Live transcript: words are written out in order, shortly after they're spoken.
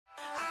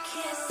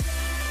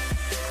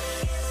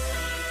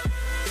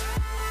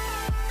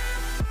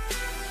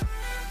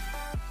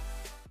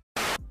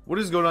What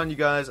is going on, you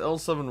guys?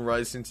 L7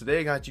 Ricee, and today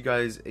I got you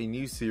guys a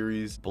new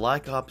series,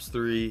 Black Ops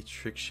 3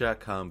 Trickshot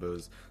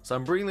combos. So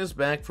I'm bringing this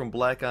back from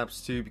Black Ops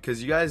 2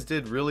 because you guys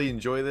did really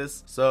enjoy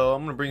this, so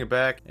I'm gonna bring it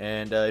back.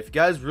 And if you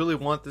guys really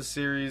want this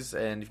series,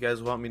 and if you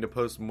guys want me to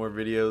post more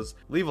videos,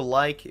 leave a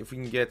like. If we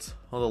can get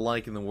all the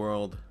like in the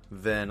world,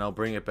 then I'll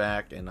bring it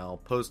back and I'll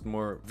post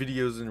more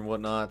videos and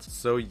whatnot.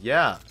 So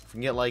yeah, if we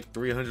can get like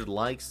 300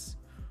 likes,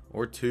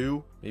 or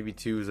 2, maybe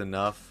 2 is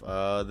enough,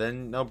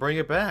 then I'll bring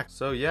it back.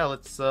 So yeah,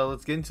 let's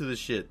get into this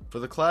shit. For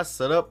the class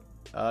setup,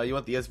 you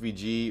want the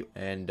SVG,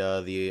 and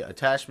the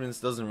attachments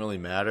doesn't really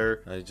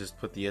matter. Just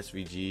put the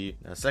SVG.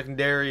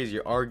 Secondary is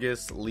your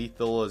Argus,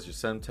 lethal is your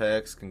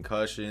Semtex,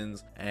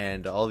 concussions,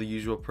 and all the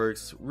usual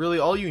perks. Really,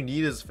 all you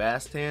need is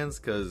fast hands,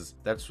 because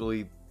that's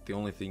really the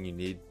only thing you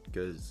need,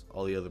 because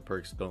all the other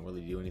perks don't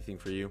really do anything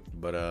for you.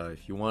 But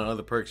if you want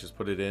other perks, just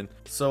put it in.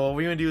 So what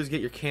we're gonna do is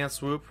get your can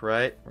swoop,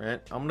 right?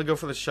 I'm gonna go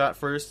for the shot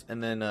first,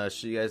 and then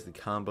show you guys the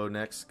combo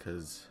next,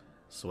 cause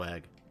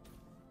swag.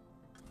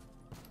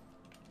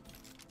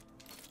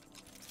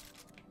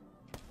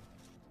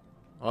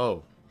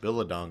 Oh,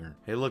 Billadonger.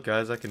 Hey, look,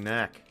 guys, I can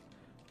knack.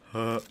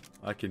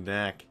 I can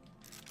knack.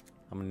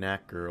 I'm a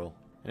knack girl.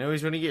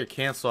 Anyways, when you get your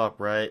can swap,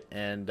 right,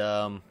 and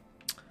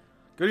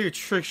go to your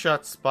trick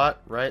shot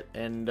spot, right?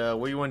 And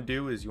what you want to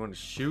do is you want to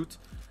shoot,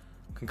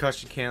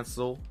 concussion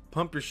cancel,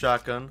 pump your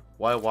shotgun,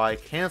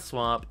 YY, can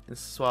swap, instant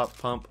swap,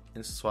 pump,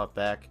 instant swap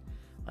back.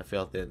 I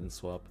failed that instant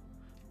swap,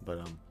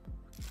 but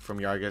from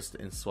your Argus to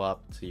instant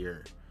swap to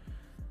your,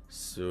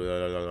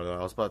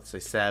 I was about to say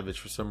Savage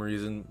for some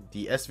reason,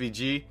 the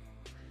SVG,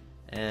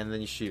 and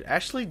then you shoot.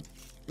 Actually,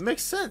 it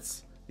makes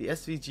sense. The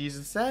SVG is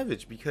a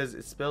Savage because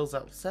it spells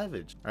out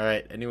Savage. All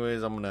right.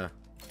 Anyways, I'm gonna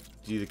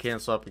do the can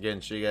swap again,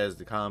 show you guys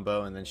the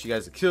combo, and then show you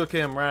guys the kill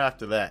cam right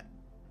after that.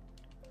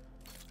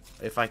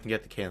 If I can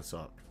get the can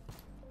swap.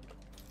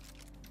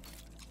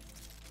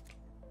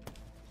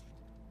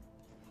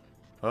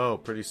 Oh,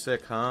 pretty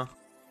sick, huh?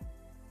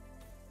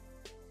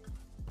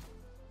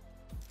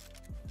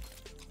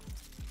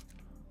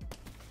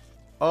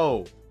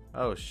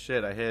 Oh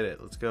shit, I hit it.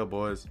 Let's go,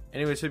 boys.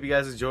 Anyways, hope you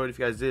guys enjoyed. If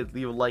you guys did,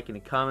 leave a like in the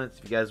comments.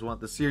 If you guys want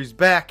the series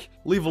back,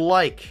 leave a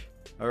like.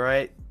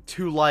 Alright?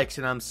 2 likes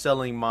and I'm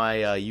selling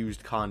my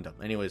used condom.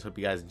 Anyways, hope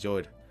you guys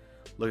enjoyed.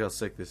 Look how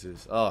sick this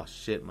is. Oh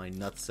shit, my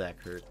nutsack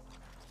hurt.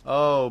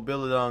 Oh,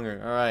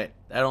 Billadonger. Alright,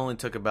 that only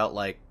took about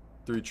like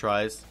 3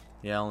 tries.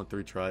 Yeah, only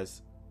 3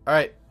 tries.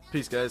 Alright,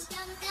 peace, guys.